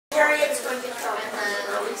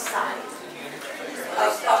side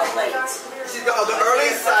of late. She's on the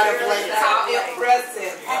early side of late. How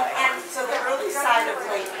impressive. And so the early side of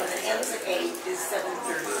late, when it ends at 8, is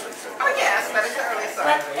 7:30. Oh yes, that is the early side.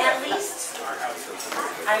 But at least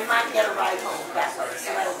I might get a ride home that way.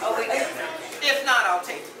 So if not, I'll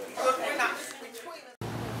take it. Look, we're not between us.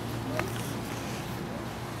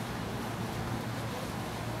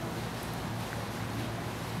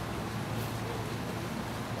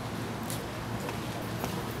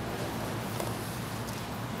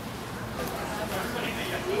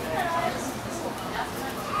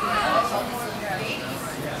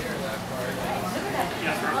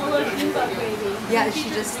 Yeah, she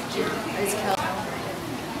just is killed.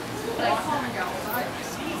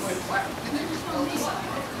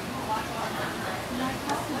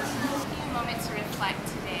 A moment to reflect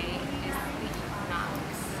today is the equinox.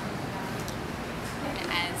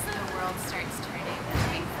 And as the world starts turning,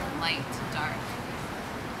 moving from light to dark,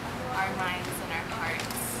 our minds and our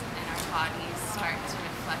hearts and our bodies start to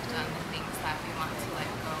reflect on the things that we want to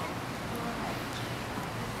let go,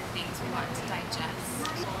 the things we want to digest,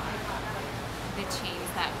 the chains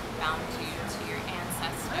that bound you to your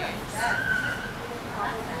ancestors,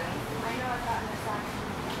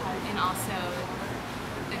 and also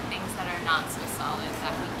the things that are not so solid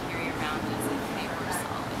that we carry around as if they were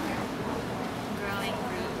solid. Growing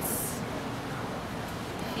roots,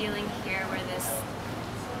 feeling here where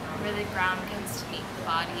the ground comes to meet the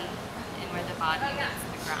body and where the body meets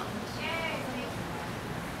the ground.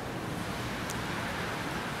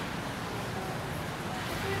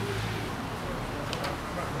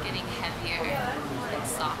 Getting heavier and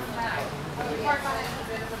softer.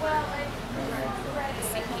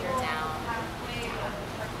 Sinking down.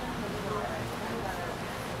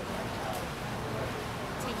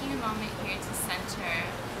 Taking a moment here to center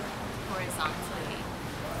horizontally,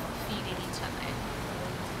 feeding each other.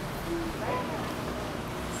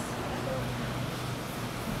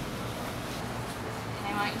 And I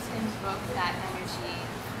want you to invoke that energy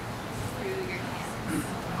through your hands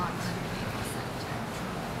onto your navel center.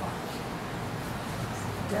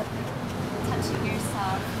 Touching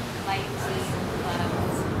yourself lightly with love,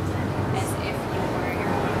 as if you were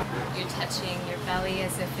you're touching your belly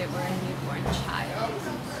as if it were a newborn child.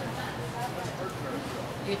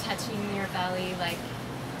 You're touching your belly like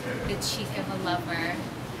the cheek of a lover,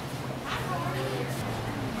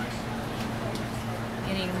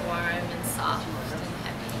 getting warm and soft and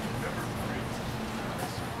heavy.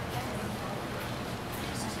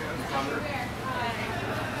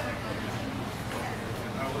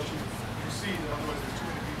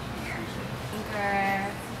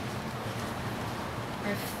 Anger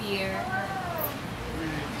or fear.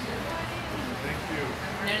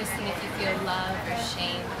 Noticing if you feel love or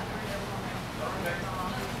shame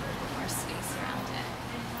or space around it.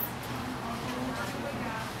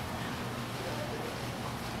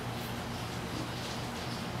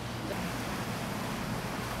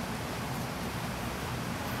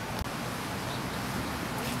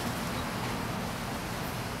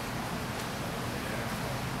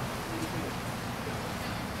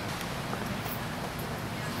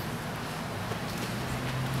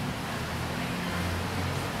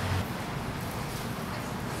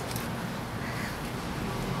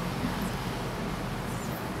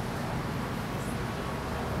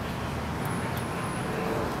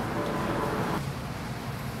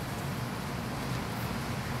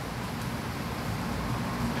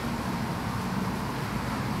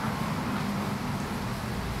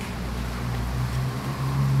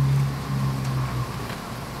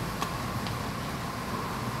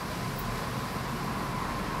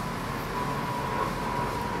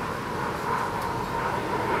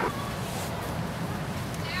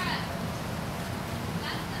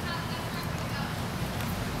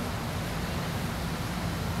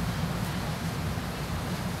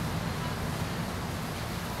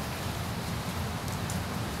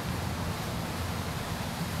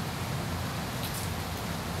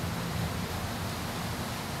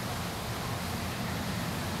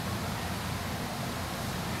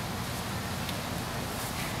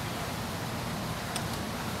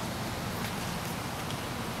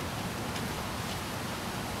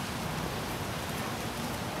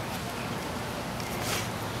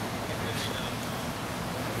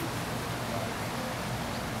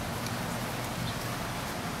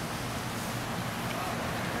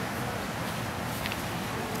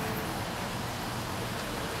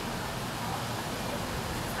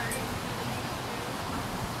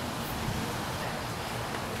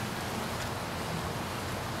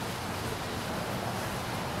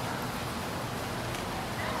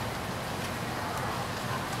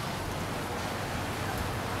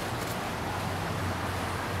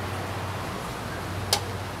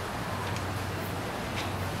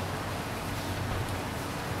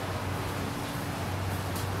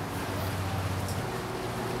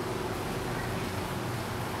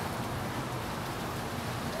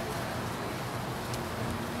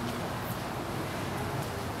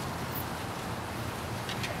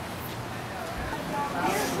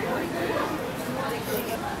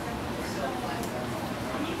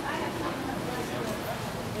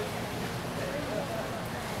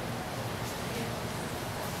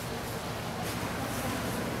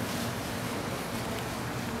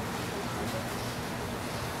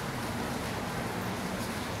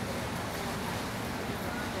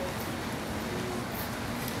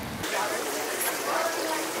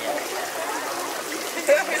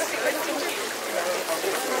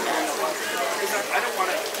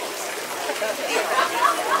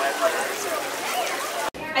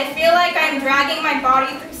 I feel like I'm dragging my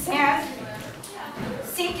body through sand,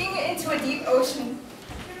 sinking into a deep ocean.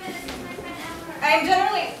 I am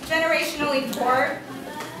generationally poor.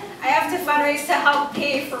 I have to fundraise to help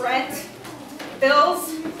pay for rent,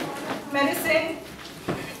 bills, medicine,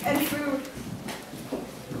 and food.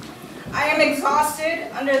 I am exhausted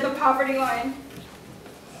under the poverty line.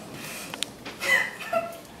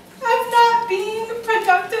 I'm not being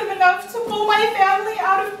productive enough to pull my family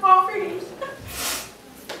out of poverty.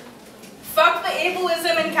 Fuck the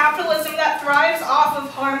ableism and capitalism that thrives off of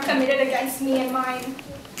harm committed against me and mine.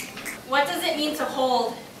 What does it mean to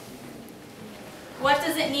hold? What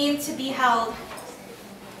does it mean to be held?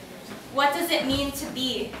 What does it mean to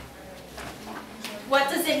be? What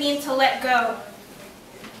does it mean to let go?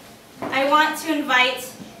 I want to invite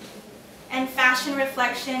and fashion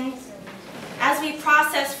reflection as we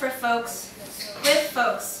process for folks, with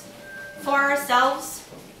folks, for ourselves,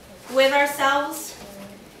 with ourselves,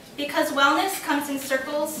 because wellness comes in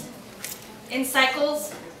circles, in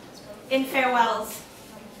cycles, in farewells.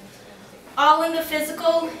 All in the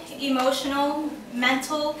physical, emotional,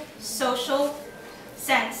 mental, social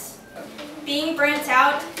sense. Being burnt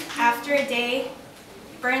out after a day,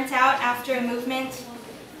 burnt out after a movement,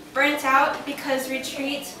 burnt out because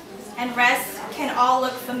retreat and rest can all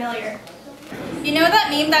look familiar. You know that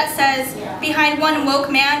meme that says, behind one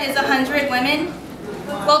woke man is 100 women?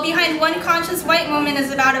 Well, behind one conscious white woman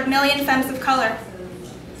is about 1 million femmes of color.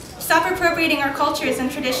 Stop appropriating our cultures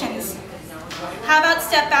and traditions. How about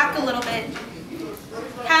step back a little bit?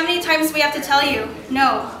 How many times do we have to tell you,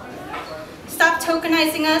 no? Stop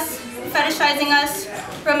tokenizing us, fetishizing us,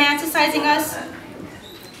 romanticizing us.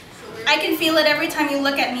 I can feel it every time you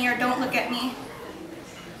look at me or don't look at me.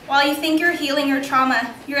 While you think you're healing your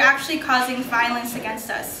trauma, you're actually causing violence against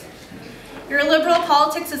us. Your liberal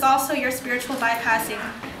politics is also your spiritual bypassing.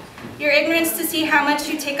 Your ignorance to see how much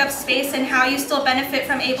you take up space and how you still benefit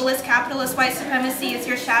from ableist, capitalist, white supremacy is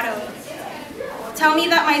your shadow. Tell me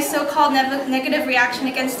that my so-called negative reaction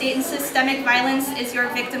against state and systemic violence is your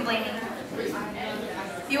victim blaming.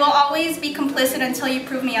 You will always be complicit until you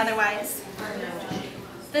prove me otherwise.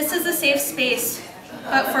 This is a safe space,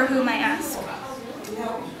 but for whom I ask.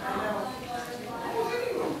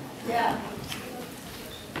 Yeah.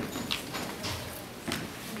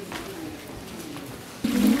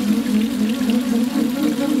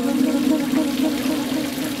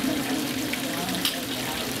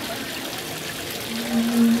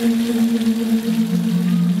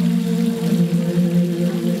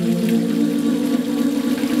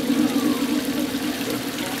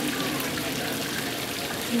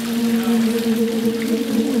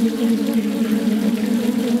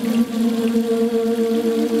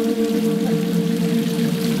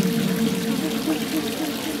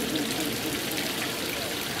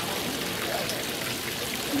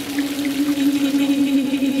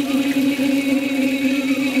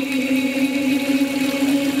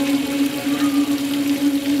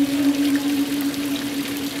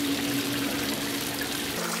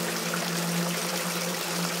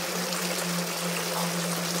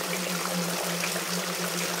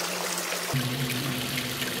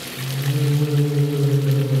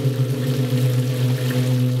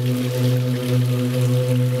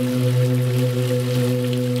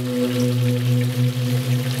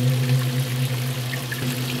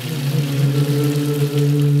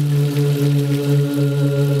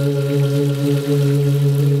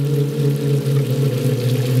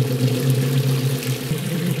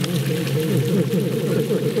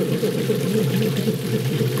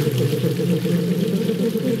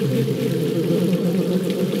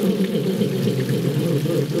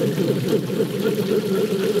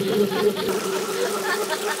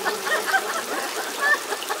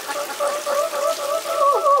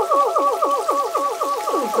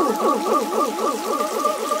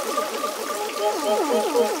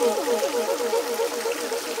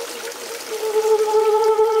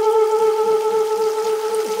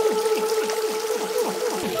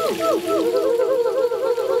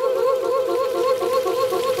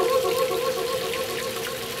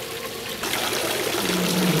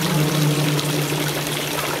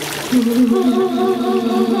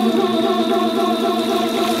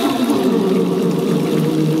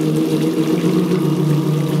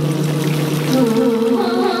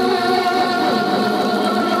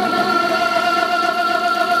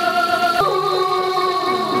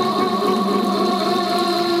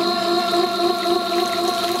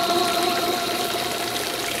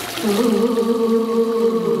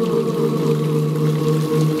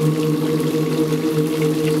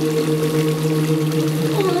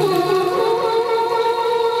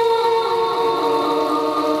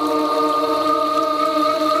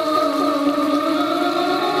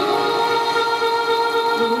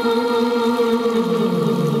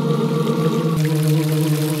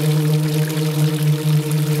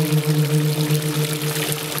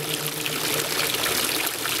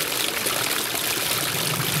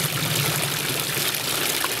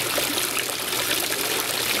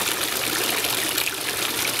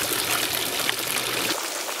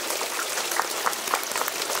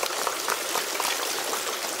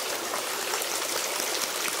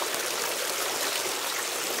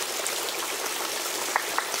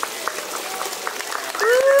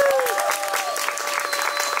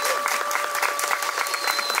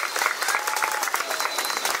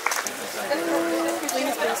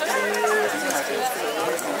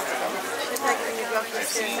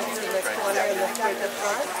 seen in the corner in the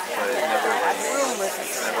front, but it never room was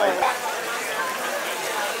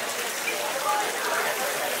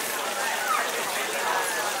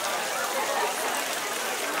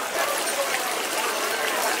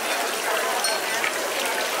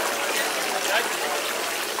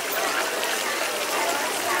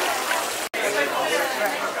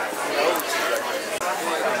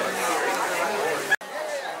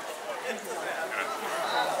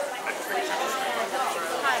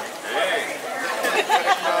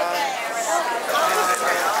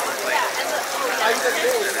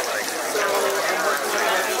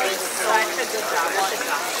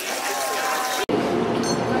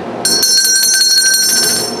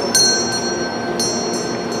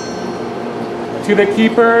To the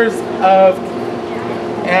keepers of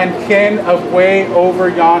and kin of way over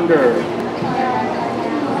yonder,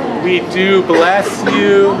 we do bless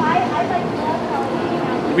you,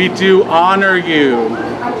 we do honor you,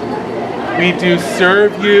 we do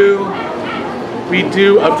serve you, we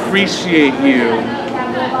do appreciate you,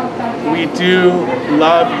 we do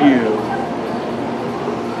love you.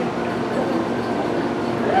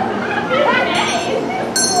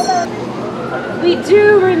 We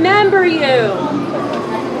do remember you.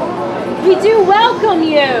 We do welcome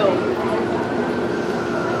you.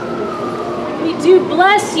 We do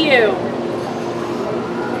bless you.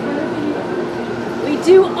 We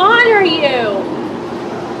do honor you.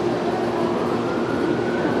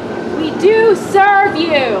 We do serve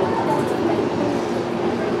you.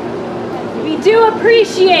 We do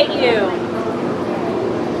appreciate you.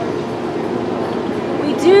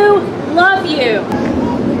 We do love you.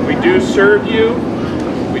 We do serve you,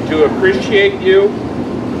 we do appreciate you,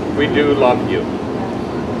 we do love you.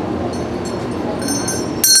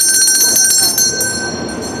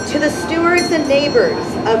 To the stewards and neighbors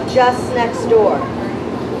of just next door,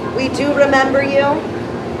 we do remember you,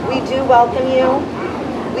 we do welcome you,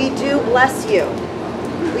 we do bless you,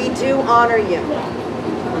 we do honor you,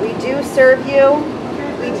 we do serve you,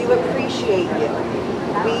 we do appreciate you,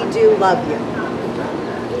 we do love you.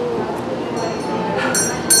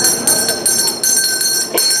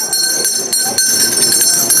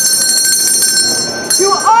 To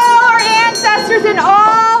all our ancestors and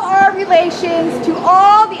all our relations, to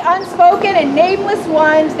all the unspoken and nameless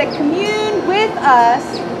ones that commune with us,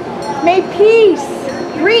 may peace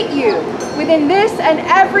greet you within this and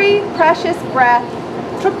every precious breath.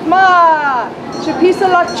 Chukma,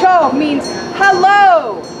 Chapisalakcho means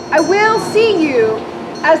hello, I will see you,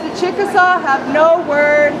 as the Chickasaw have no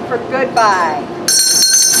word for goodbye.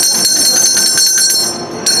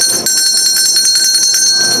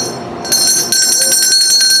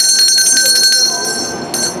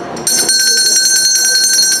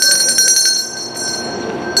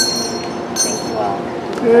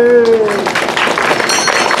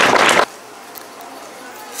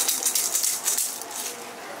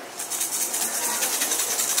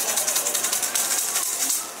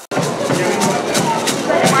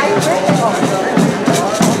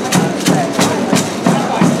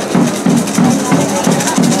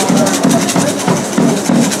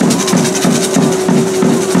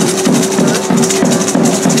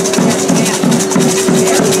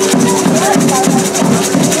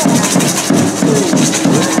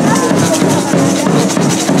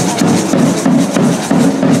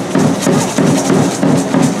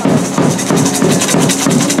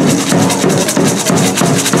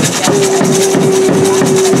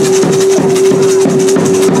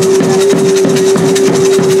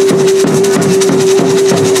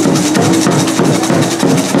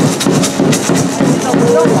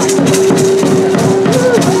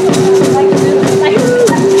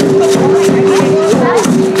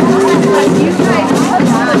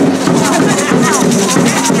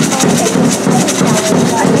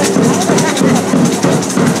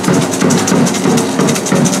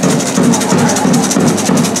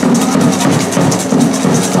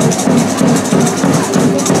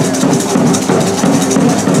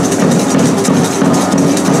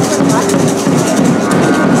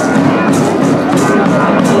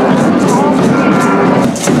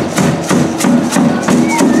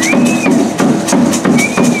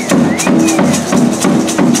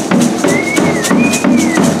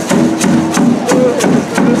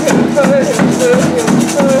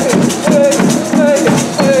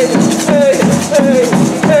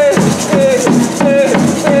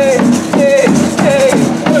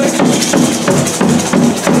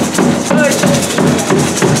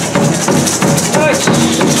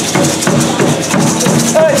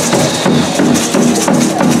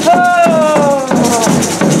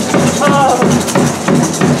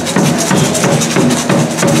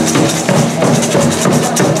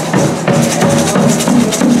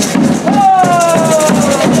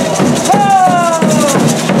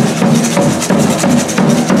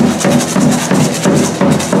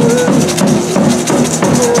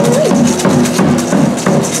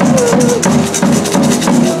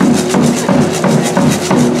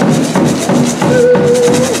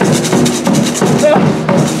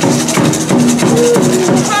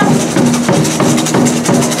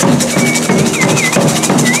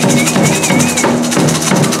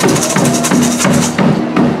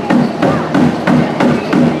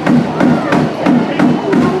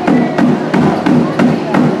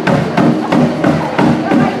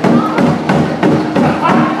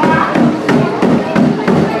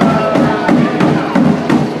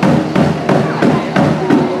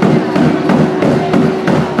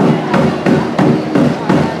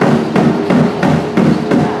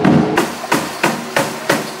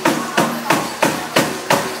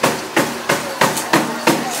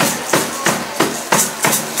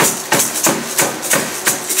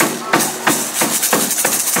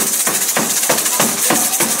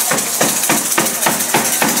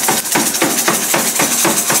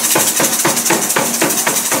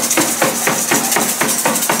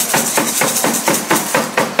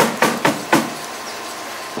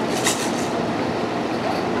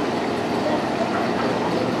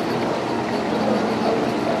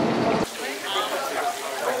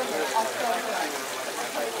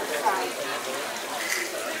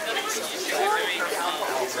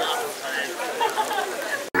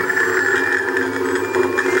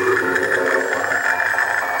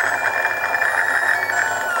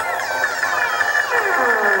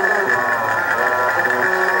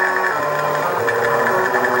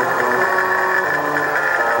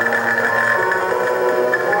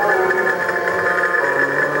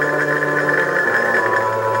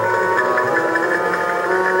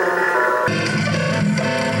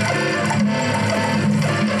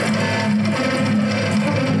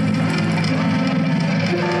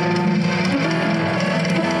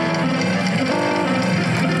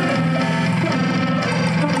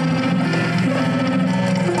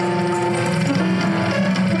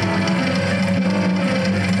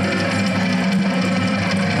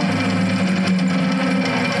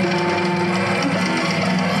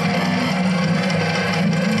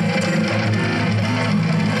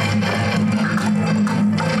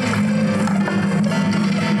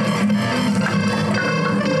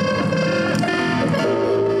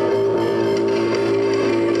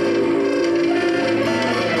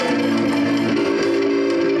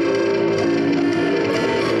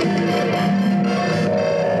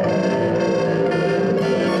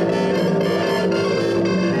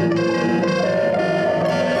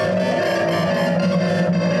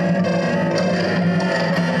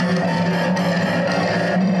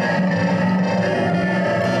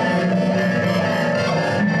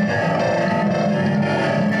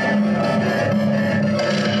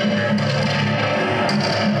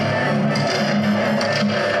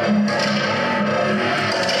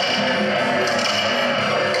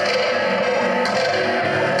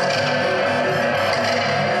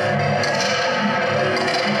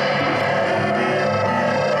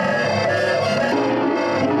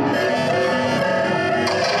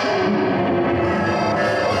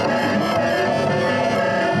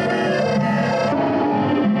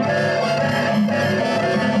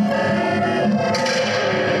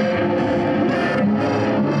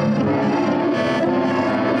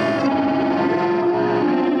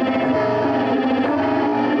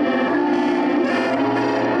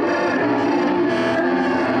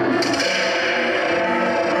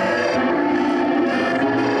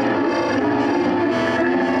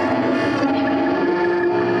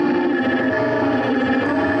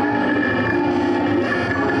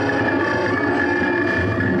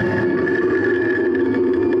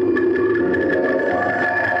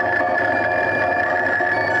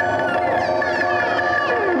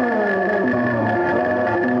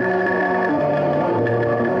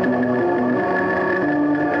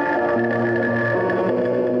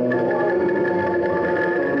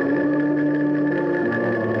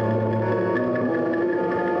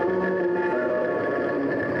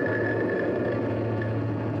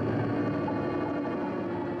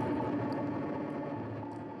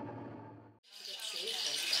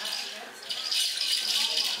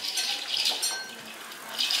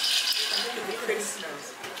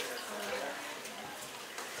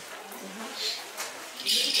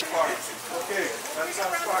 Okay, that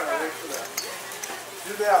sounds fine. I'll wait for that.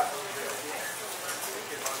 Do that.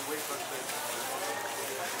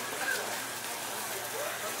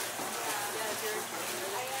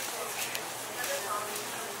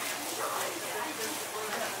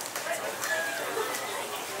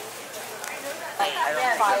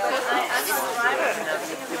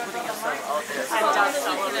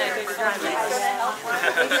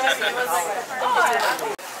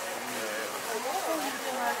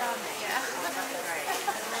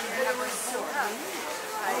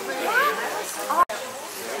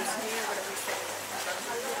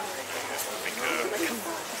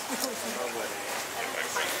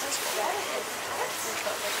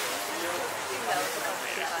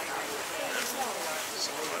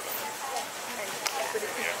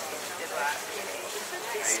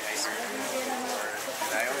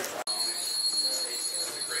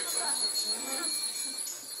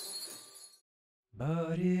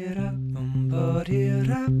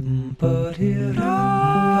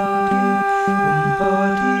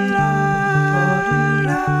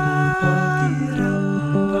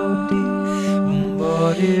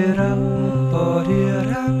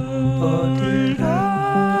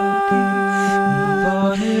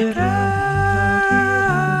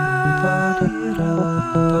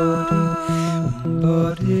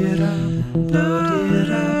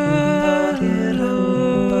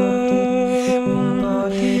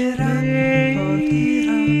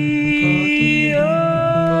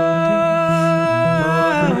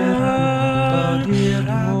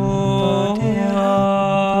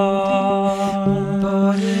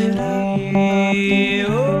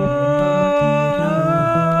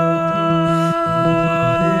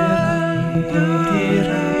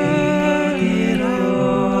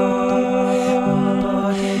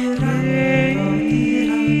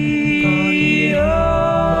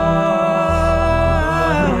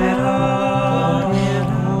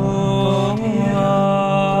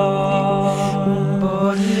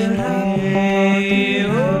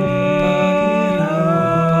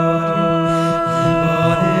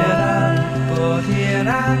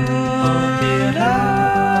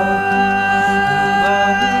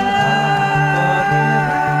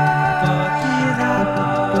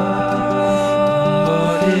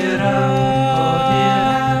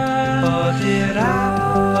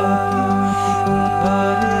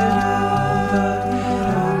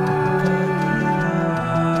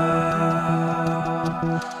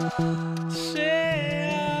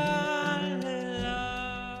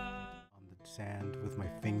 Sand with my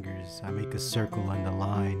fingers, I make a circle and a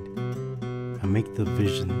line. I make the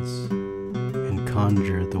visions and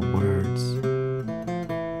conjure the words.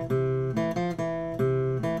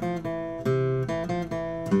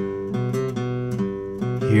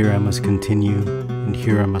 Here I must continue, and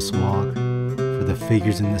here I must walk, for the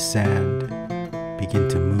figures in the sand begin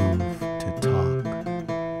to move, to talk.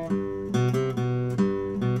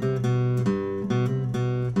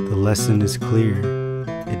 The lesson is clear.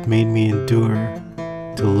 It made me endure,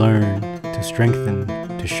 to learn, to strengthen,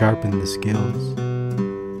 to sharpen the skills,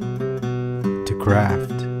 to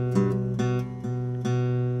craft.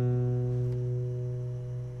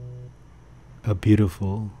 A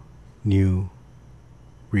beautiful new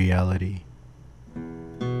reality.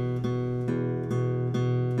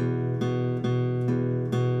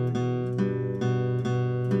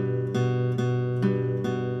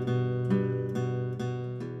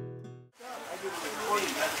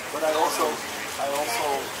 But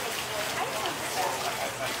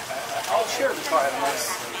I'll share the car. I had a nice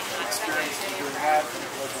experience doing that, and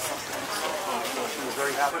it led to something. So she was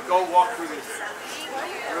very happy. But go walk through this.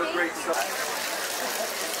 Real great stuff.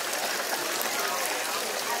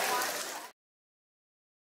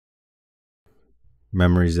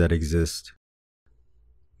 Memories that exist,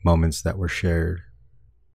 moments that were shared,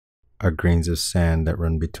 are grains of sand that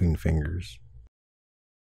run between fingers,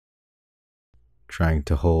 trying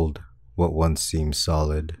to hold what once seemed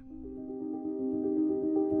solid.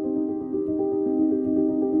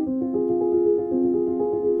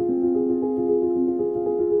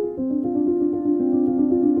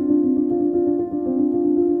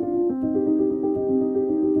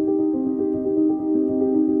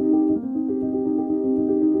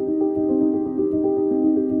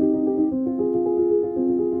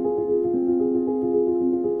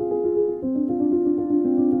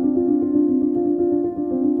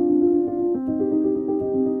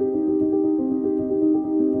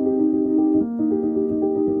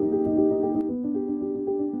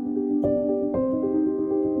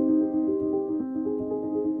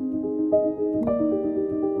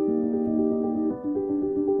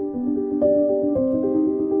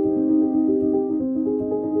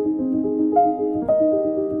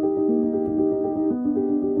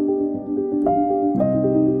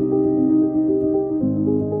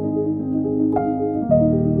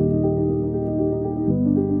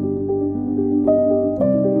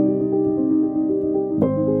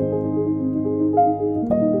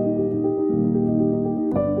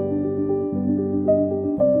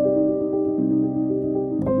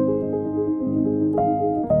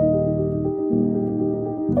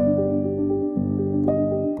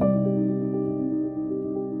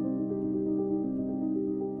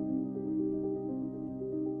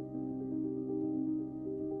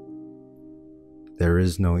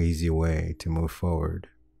 is no easy way to move forward.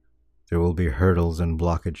 There will be hurdles and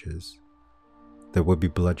blockages. There will be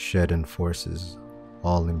bloodshed and forces,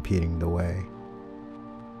 all impeding the way.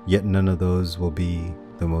 Yet none of those will be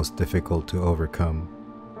the most difficult to overcome.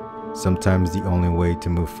 Sometimes the only way to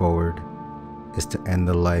move forward is to end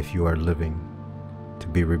the life you are living, to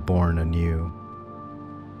be reborn anew.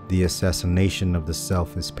 The assassination of the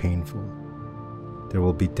self is painful. There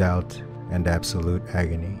will be doubt and absolute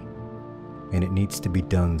agony, and it needs to be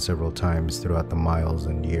done several times throughout the miles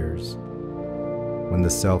and years. When the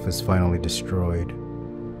self is finally destroyed,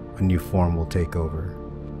 a new form will take over,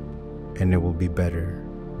 and it will be better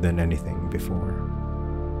than anything before.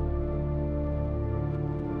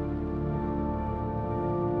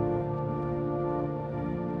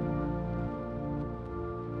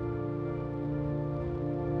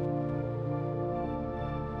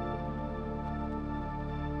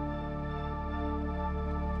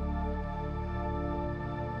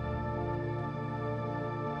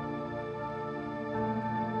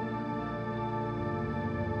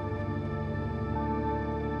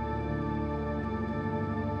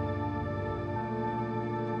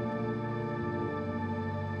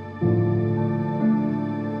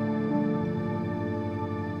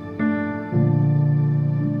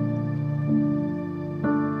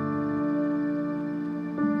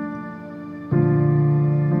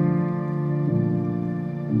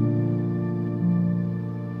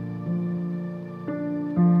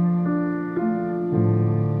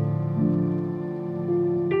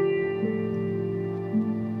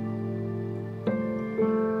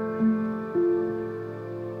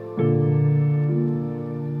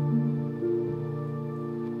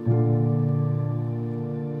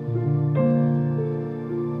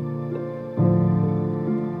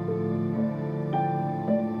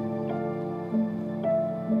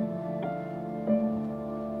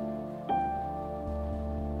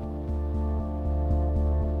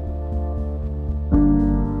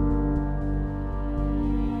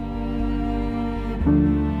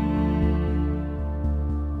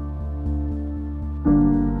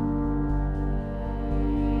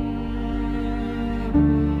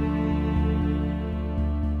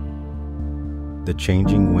 The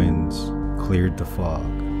changing winds cleared the fog,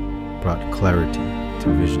 brought clarity to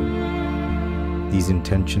vision. These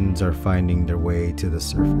intentions are finding their way to the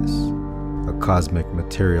surface, a cosmic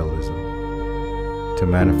materialism. To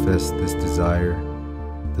manifest this desire,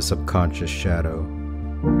 the subconscious shadow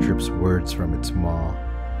drips words from its maw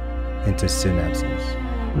into synapses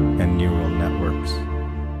and neural networks.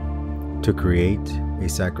 To create, a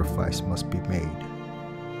sacrifice must be made,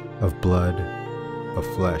 of blood, of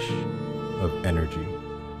flesh, of energy,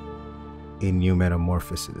 a new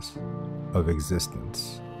metamorphosis of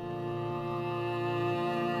existence.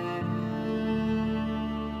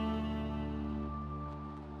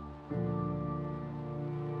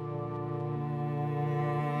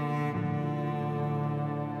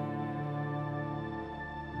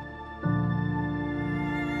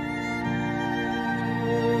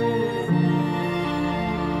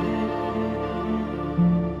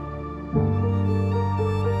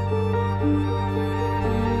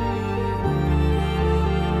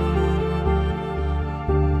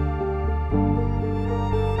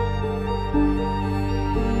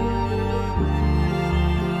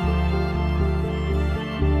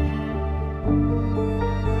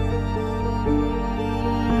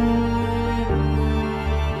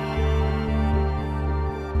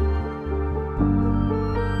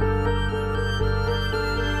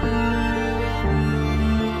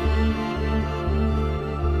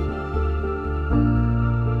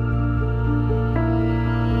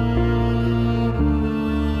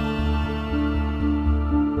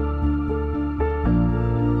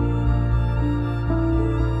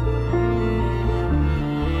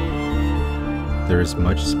 There is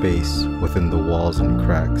much space within the walls and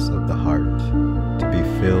cracks of the heart to be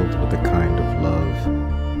filled with the kind of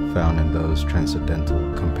love found in those transcendental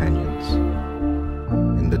companions.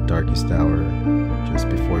 In the darkest hour, just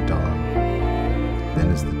before dawn,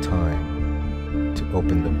 then is the time to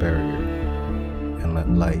open the barrier and let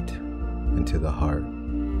light into the heart.